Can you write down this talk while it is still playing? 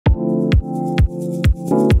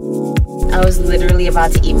I was literally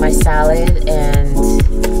about to eat my salad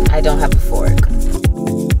and I don't have a fork.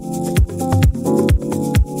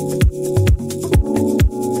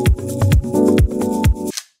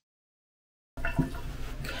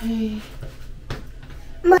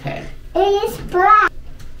 Okay. It is black.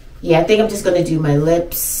 Yeah, I think I'm just gonna do my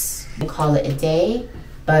lips and call it a day.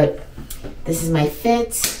 But this is my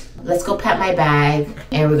fit. Let's go pack my bag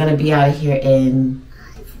and we're gonna be out of here in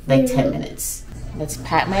like 10 minutes. Let's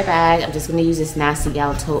pack my bag. I'm just gonna use this nasty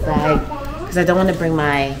gal tote bag because I don't want to bring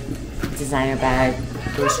my designer bag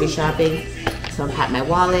grocery shopping. So I'm packing my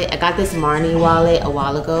wallet. I got this Marnie wallet a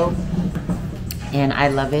while ago and I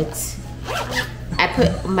love it. I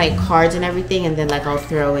put my cards and everything and then like I'll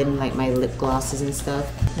throw in like my lip glosses and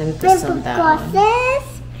stuff. Let me put some down.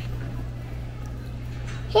 Glosses?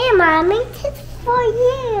 Here, Mommy, it's for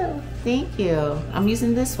you. Thank you. I'm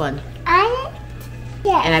using this one.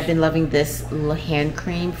 Yes. And I've been loving this little hand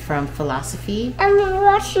cream from Philosophy. I'm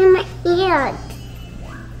washing my hands.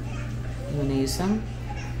 You wanna use some?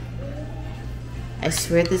 I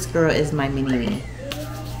swear this girl is my mini-me.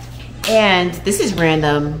 And this is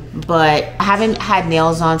random, but I haven't had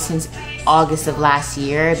nails on since August of last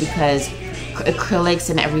year because acrylics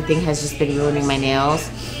and everything has just been ruining my nails.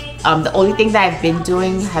 The only thing that I've been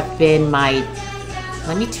doing have been my,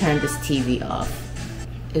 let me turn this TV off.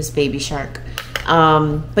 It was Baby Shark.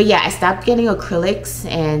 But yeah, I stopped getting acrylics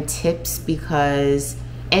and tips because,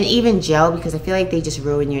 and even gel because I feel like they just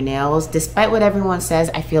ruin your nails. Despite what everyone says,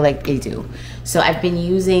 I feel like they do. So I've been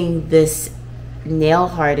using this nail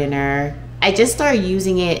hardener. I just started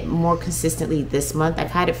using it more consistently this month.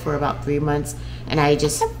 I've had it for about 3 months and I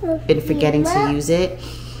just been forgetting to use it.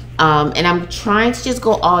 And I'm trying to just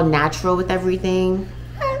go all natural with everything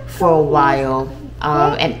for a while.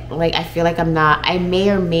 And like I feel like I may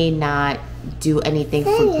or may not do anything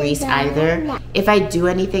for grease either. If I do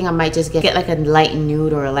anything, I might just get like a light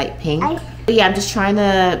nude or a light pink. But yeah, I'm just trying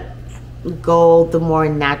to go the more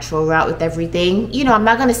natural route with everything. You know, I'm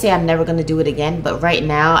not gonna say I'm never gonna do it again, but right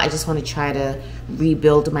now I just want to try to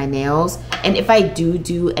rebuild my nails. And if I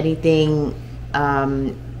do anything,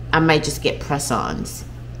 I might just get press-ons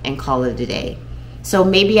and call it a day. So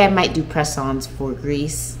maybe I might do press-ons for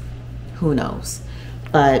grease, who knows.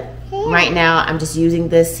 But right now I'm just using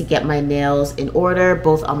this to get my nails in order,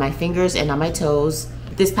 both on my fingers and on my toes.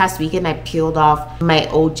 This past weekend I peeled off my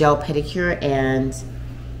old gel pedicure and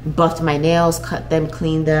buffed my nails, cut them,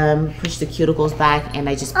 cleaned them, pushed the cuticles back, and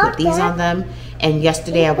I just put these on them. And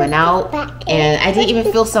yesterday I went out and I didn't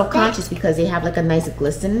even feel self-conscious because they have like a nice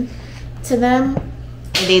glisten to them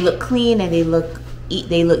and they look clean and they look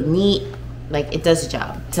neat. Like it does the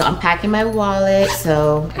job. So I'm packing my wallet.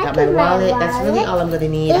 So I got my wallet. That's really all I'm gonna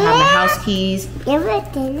need. I have my house keys.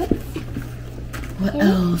 What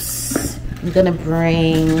else? I'm gonna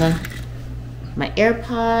bring my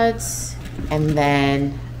AirPods and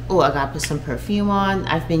then, oh, I gotta put some perfume on.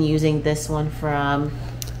 I've been using this one from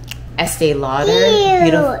Estee Lauder.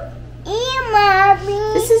 Beautiful. Ew, Mommy.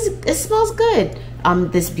 It smells good.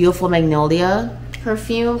 This Beautiful Magnolia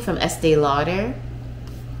perfume from Estee Lauder.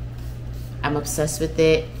 I'm obsessed with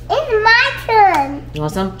it. It's my turn. You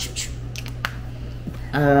want some?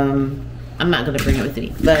 I'm not gonna bring it with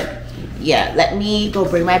me, but yeah, let me go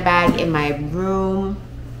bring my bag in my room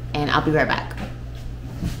and I'll be right back.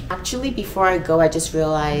 Actually, before I go, I just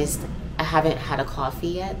realized I haven't had a coffee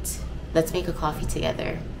yet. Let's make a coffee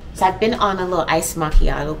together. So I've been on a little iced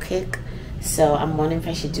macchiato kick, so I'm wondering if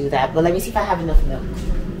I should do that, but let me see if I have enough milk.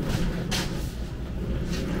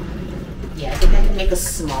 Yeah, I think I can make a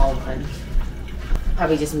small one.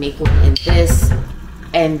 Probably just make one in this,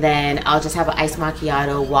 and then I'll just have an iced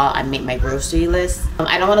macchiato while I make my grocery list.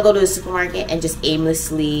 I don't want to go to the supermarket and just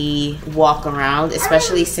aimlessly walk around,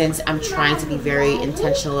 especially since I'm trying to be very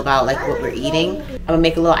intentional about like what we're eating. I'm gonna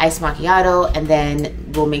make a little iced macchiato and then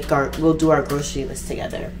we'll do our grocery list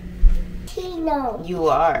together. Tino. You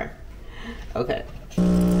are. Okay.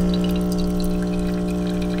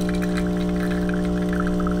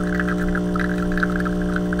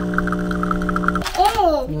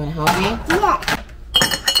 You wanna help me? Yeah.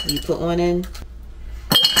 You put one in.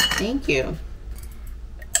 Thank you.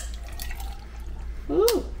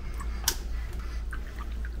 Ooh.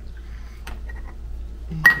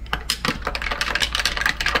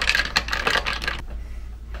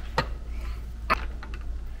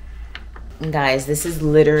 Guys, this is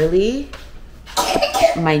literally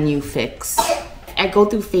my new fix. I go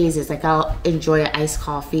through phases. Like I'll enjoy an iced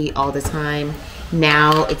coffee all the time.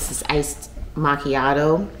 Now it's this iced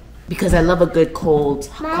macchiato because I love a good cold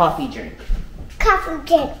coffee drink. Coffee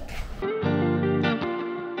drink.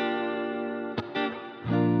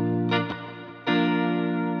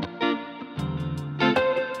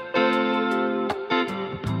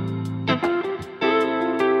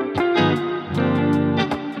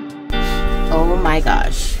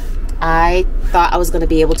 thought I was gonna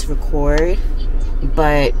be able to record,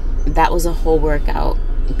 but that was a whole workout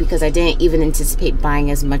because I didn't even anticipate buying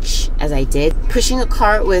as much as I did. Pushing a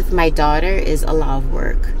cart with my daughter is a lot of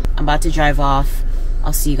work. I'm about to drive off.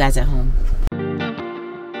 I'll see you guys at home.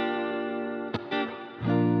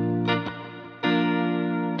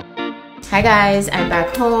 Hi guys, I'm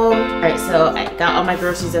back home. All right, so I got all my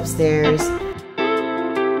groceries upstairs.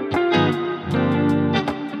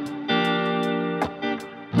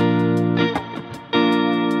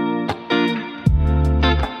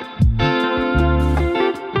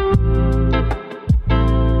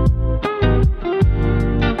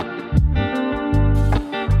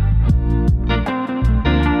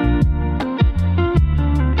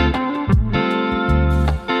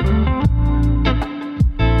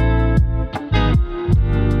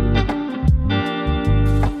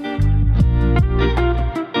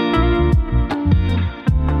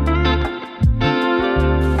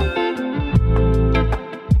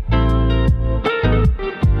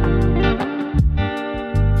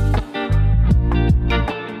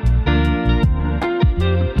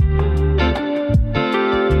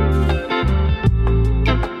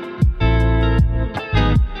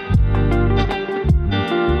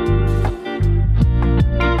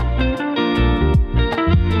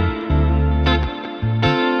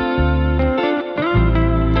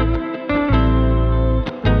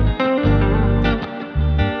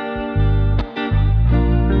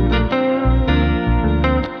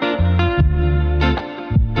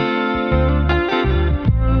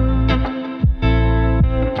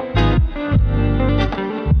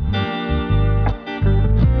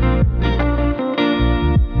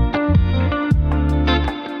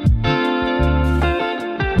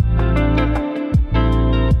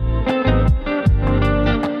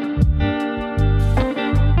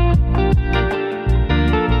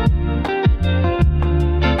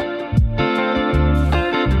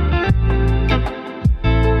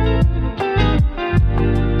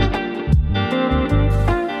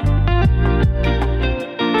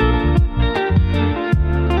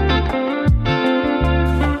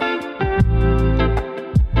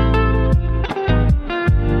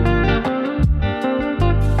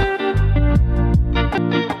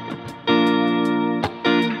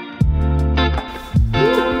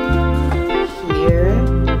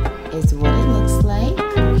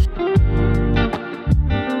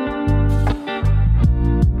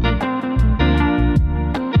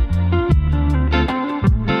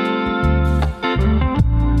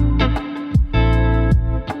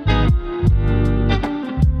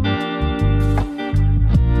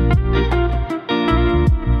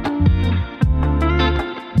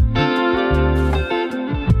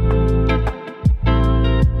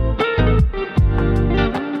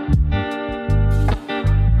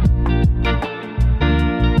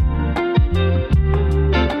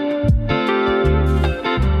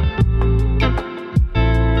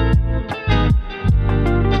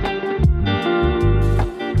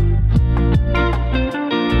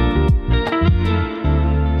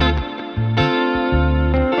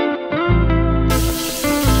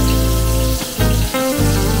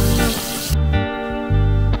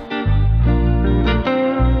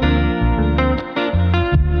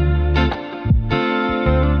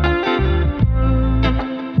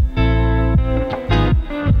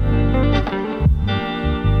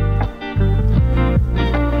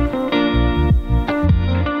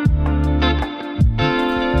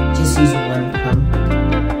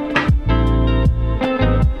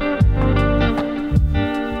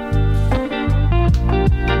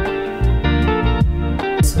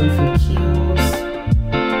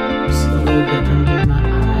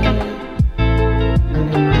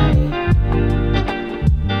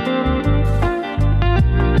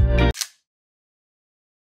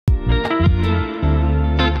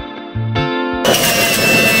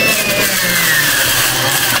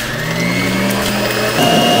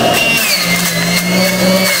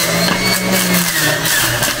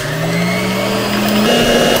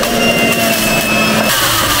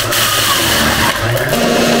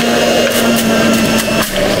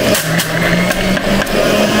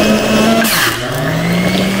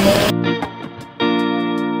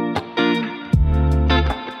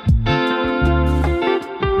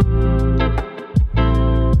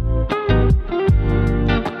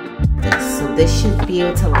 this should be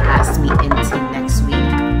able to last me into next week.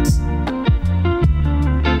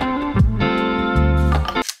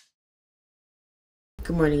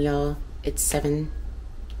 Good morning, y'all. It's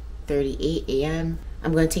 7:38 a.m.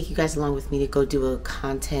 I'm going to take you guys along with me to go do a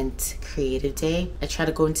content creative day. I try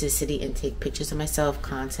to go into the city and take pictures of myself,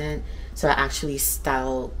 content, so I actually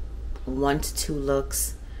style 1 to 2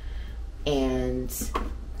 looks and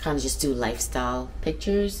kind of just do lifestyle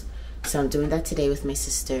pictures. So I'm doing that today with my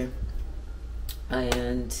sister,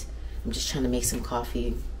 and I'm just trying to make some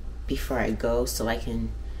coffee before I go so I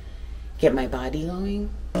can get my body going.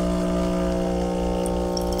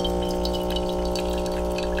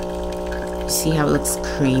 See how it looks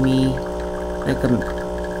creamy, like a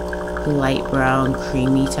light brown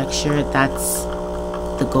creamy texture? That's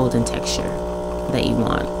the golden texture that you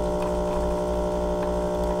want.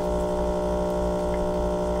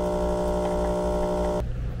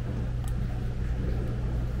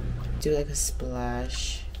 Do like a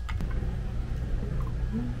splash.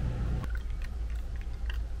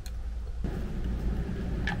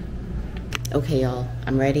 Okay, y'all,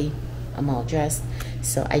 I'm ready. I'm all dressed.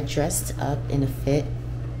 So I dressed up in a fit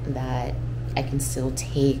that I can still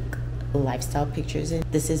take lifestyle pictures in.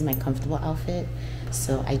 This is my comfortable outfit,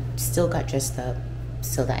 so I still got dressed up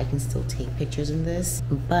so that I can still take pictures in this.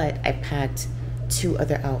 But I packed 2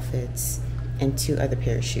 other outfits and 2 other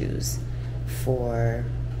pair of shoes for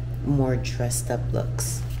more dressed up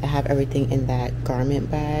looks. I have everything in that garment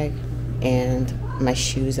bag, and my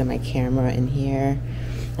shoes and my camera in here.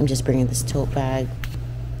 I'm just bringing this tote bag.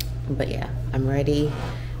 But yeah, I'm ready.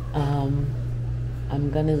 I'm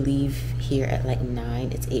gonna leave here at like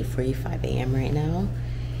 9. It's 8:45 a.m. right now.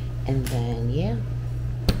 And then yeah,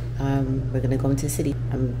 we're gonna go into the city.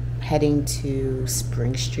 I'm heading to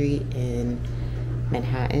Spring Street in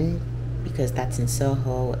Manhattan because that's in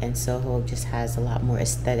Soho, and Soho just has a lot more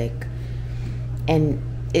aesthetic, and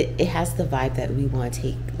it has the vibe that we want to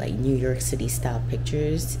take like New York City style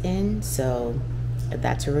pictures in. So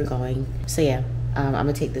that's where we're going. So yeah, I'm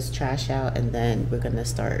gonna take this trash out and then we're gonna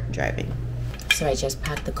start driving. So I just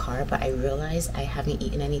packed the car, but I realized I haven't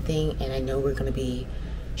eaten anything, and I know we're gonna be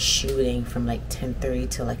shooting from like 10:30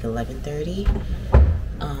 to like 11:30.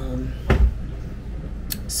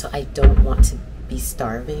 So I don't want to be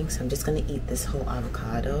starving, so I'm just gonna eat this whole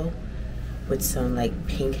avocado with some like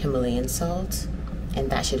pink Himalayan salt, and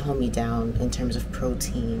that should hold me down in terms of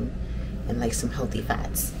protein and like some healthy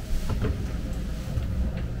fats.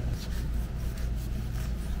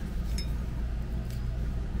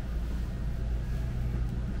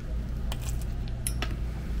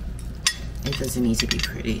 It doesn't need to be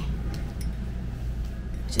pretty.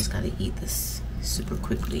 I just gotta eat this super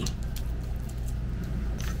quickly.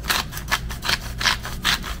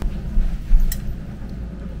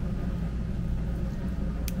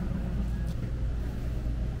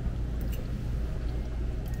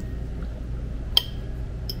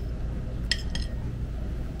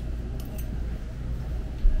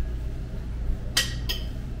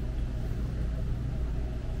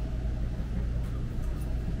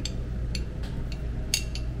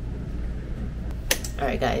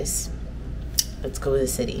 Alright guys, let's go to the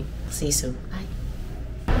city. See you soon. Bye.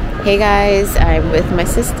 Hey guys, I'm with my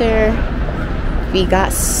sister. We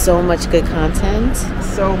got so much good content.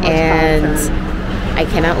 So much content. I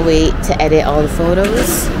cannot wait to edit all the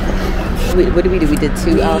photos. What did we do? We did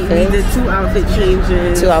 2 outfits. We did 2 outfit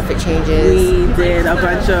changes. 2 outfit changes. We did a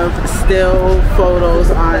bunch of still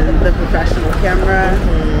photos on the professional camera.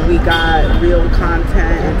 We got real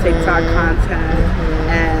content and TikTok content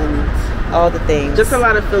and all the things. Just a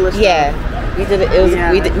lot of filler stuff. Yeah, we did it. It was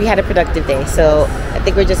we had a productive day. So I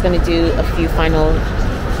think we're just gonna do a few final,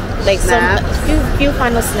 like snaps. few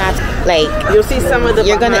final snaps. Like you'll see some of the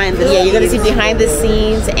you're gonna see behind the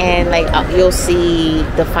scenes, and like you'll see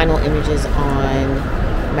the final images on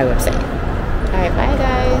my website. All right, bye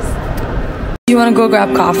guys. You want to go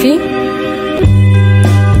grab coffee?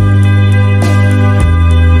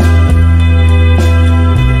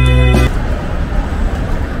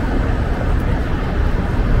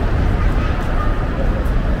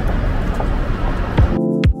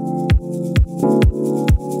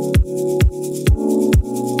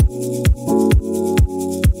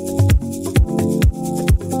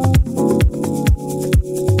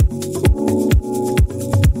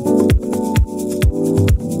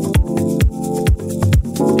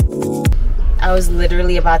 I was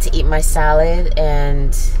literally about to eat my salad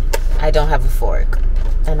and I don't have a fork,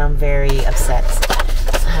 and I'm very upset.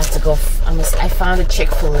 So I have to go. I found a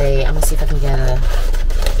Chick-fil-A. I'm gonna see if I can get a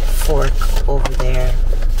fork over there.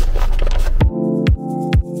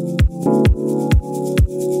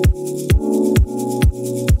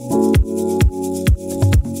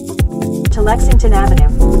 To Lexington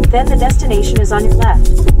Avenue, then the destination is on your left.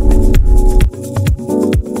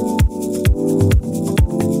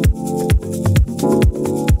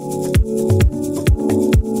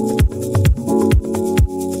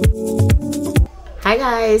 Hi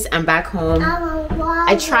guys, I'm back home.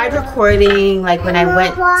 I tried recording like when I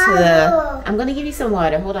went to the... I'm gonna give you some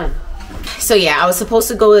water, hold on. So yeah, I was supposed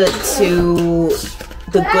to go to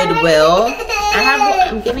the Goodwill.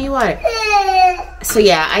 I'm giving you water. So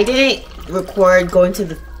yeah, I didn't record going to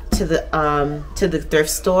the thrift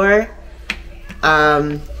store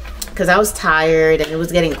because I was tired and it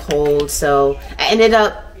was getting cold. So I ended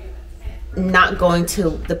up not going to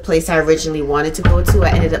the place I originally wanted to go to. I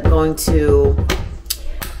ended up going to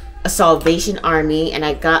a Salvation Army, and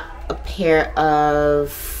I got a pair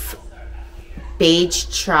of beige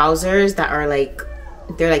trousers that are like,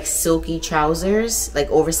 they're like silky trousers, like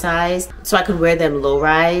oversized, so I could wear them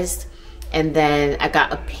low-rised. And then I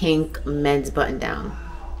got a pink men's button down.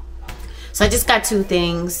 So I just got 2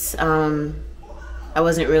 things. I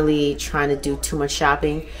wasn't really trying to do too much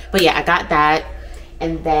shopping, but yeah, I got that.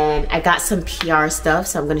 And then I got some PR stuff,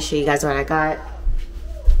 so I'm gonna show you guys what I got.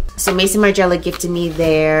 So Mason Margiela gifted me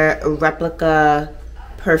their replica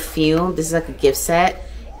perfume. This is like a gift set.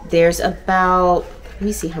 There's about, let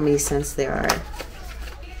me see how many scents there are.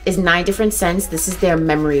 It's 9 different scents. This is their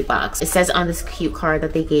memory box. It says on this cute card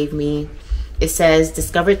that they gave me, it says,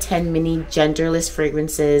 discover 10 mini genderless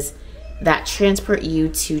fragrances that transport you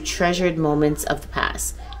to treasured moments of the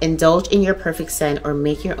past. Indulge in your perfect scent or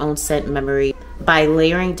make your own scent memory by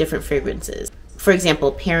layering different fragrances. For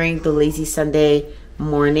example, pairing the Lazy Sunday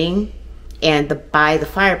morning and the by the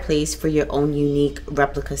fireplace for your own unique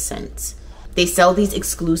replica scents. They sell these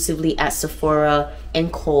exclusively at Sephora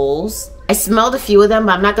and Kohl's. I smelled a few of them,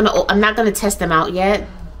 but I'm not gonna test them out yet.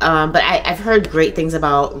 But I've heard great things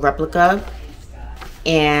about replica,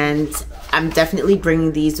 and I'm definitely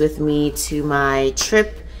bringing these with me to my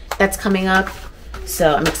trip that's coming up.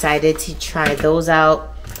 So I'm excited to try those out.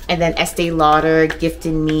 And then Estee Lauder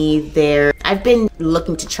gifted me their, I've been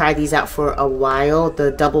looking to try these out for a while,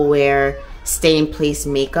 the Double Wear Stay in Place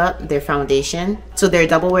Makeup, their foundation. So their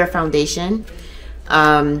Double Wear foundation.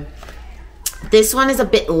 This one is a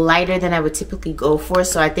bit lighter than I would typically go for,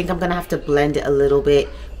 so I think I'm gonna have to blend it a little bit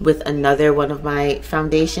with another one of my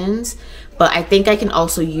foundations. But I think I can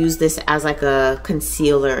also use this as like a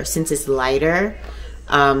concealer since it's lighter.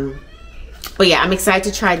 But yeah, I'm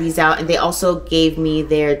excited to try these out. And they also gave me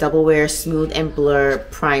their Double Wear Smooth and Blur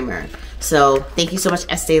Primer. So thank you so much,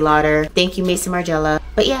 Estee Lauder. Thank you, Mason Margiela.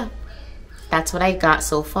 But yeah, that's what I got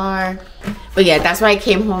so far. But yeah, that's what I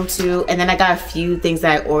came home to. And then I got a few things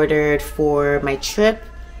that I ordered for my trip,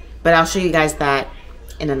 but I'll show you guys that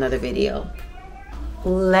in another video.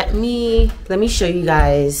 Let me show you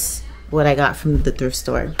guys what I got from the thrift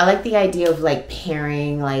store. I like the idea of like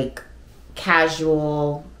pairing like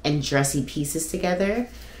casual and dressy pieces together.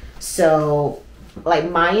 So like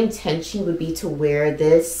my intention would be to wear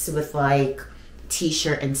this with like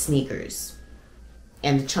t-shirt and sneakers,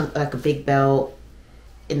 and chunk like a big belt.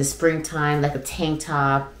 In the springtime, like a tank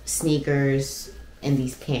top, sneakers, and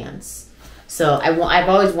these pants. So I've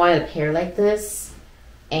always wanted a pair like this,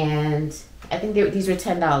 and I think these were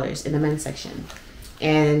 $10 in the men's section.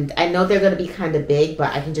 And I know they're gonna be kind of big,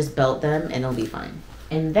 but I can just belt them and it'll be fine.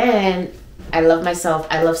 And then I love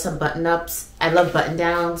some button-ups. I love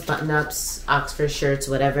button-downs, button-ups, Oxford shirts,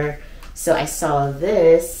 whatever. So I saw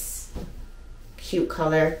this cute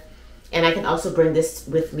color, and I can also bring this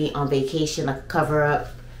with me on vacation, like a cover-up.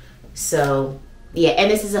 So yeah, and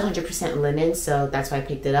this is 100% linen, so that's why I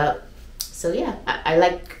picked it up. So yeah,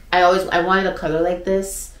 I wanted a color like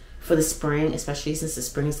this for the spring, especially since the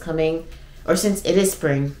spring is coming, or since it is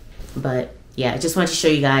spring. But yeah, I just wanted to show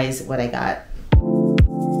you guys what I got.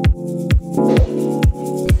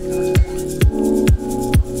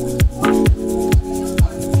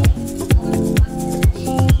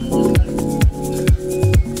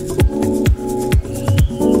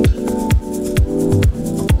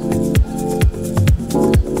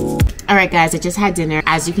 Alright guys, I just had dinner.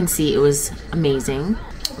 As you can see, it was amazing.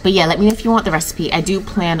 But yeah, let me know if you want the recipe. I do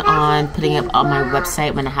plan on putting it on my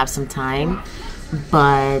website when I have some time.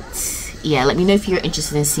 But yeah, let me know if you're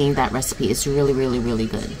interested in seeing that recipe. It's really, really, really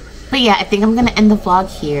good. But yeah, I think I'm gonna end the vlog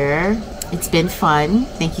here. It's been fun.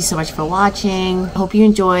 Thank you so much for watching. Hope you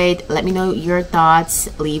enjoyed. Let me know your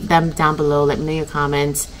thoughts. Leave them down below. Let me know your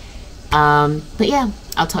comments. But yeah,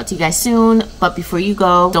 I'll talk to you guys soon. But before you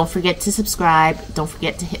go, don't forget to subscribe. Don't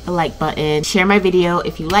forget to hit the like button. Share my video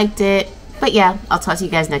if you liked it. But yeah, I'll talk to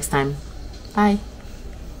you guys next time. Bye.